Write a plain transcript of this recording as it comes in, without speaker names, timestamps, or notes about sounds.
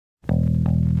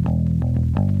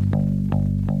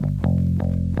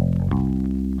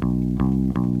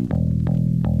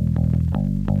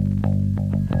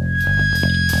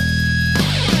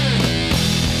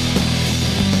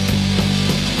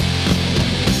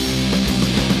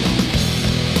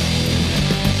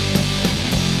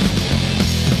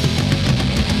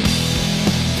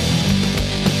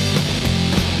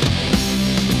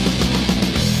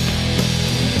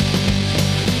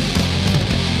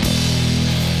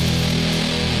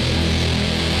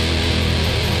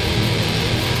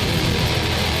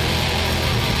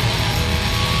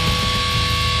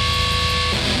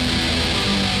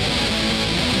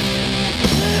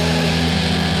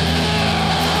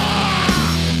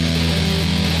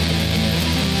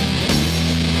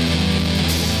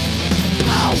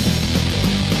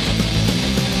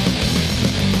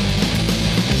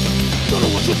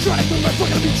trying to do my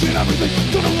fucking beat and everything.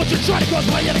 Don't know what you're trying to cause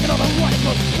by yelling at all the right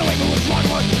cause. Knowing who is right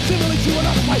or wrong, similarly to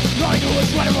another fight. Knowing who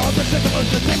is right or wrong, particular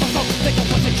to take myself. Think of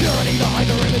what security, the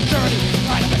hider in the journey.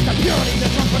 I am the purity, the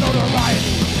trunk for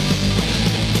notoriety.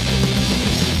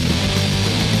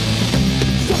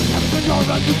 When you're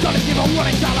around, you gotta give a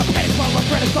warning. Dollar pennies while my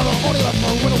friend is not only left for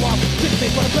a little while. Didn't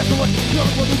think for the best of what you're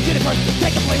what you did it first.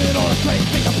 Take a blame in all the credit.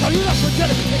 Think of how you left for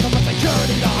dead. Think of a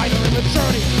security, the hider in the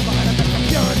journey. Behind a best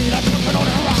security, that's something on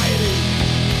variety.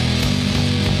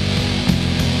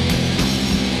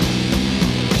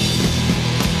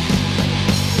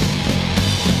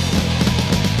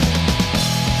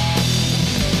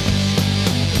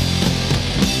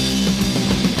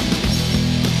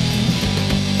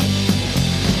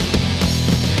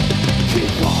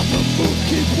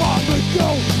 Keep on the go,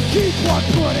 keep on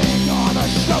putting on a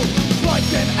show. Like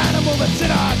an animal that's in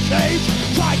a cage,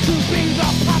 try to be the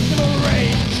popular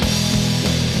rage.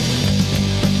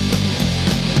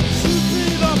 To be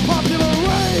the popular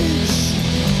rage.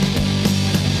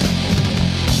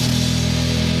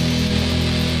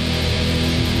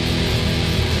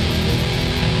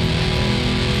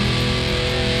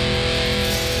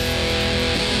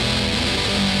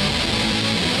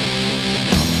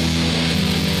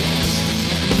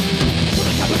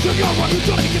 You're wrong, you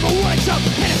don't give a warning shot.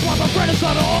 And it's why my friend is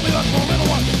not only left for a little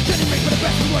while. Can you make for the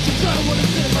best of what you're trying to what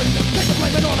is in it? Take the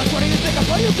blame and all that's what you think of.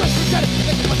 Well, you just forget it.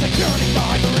 Think of my security.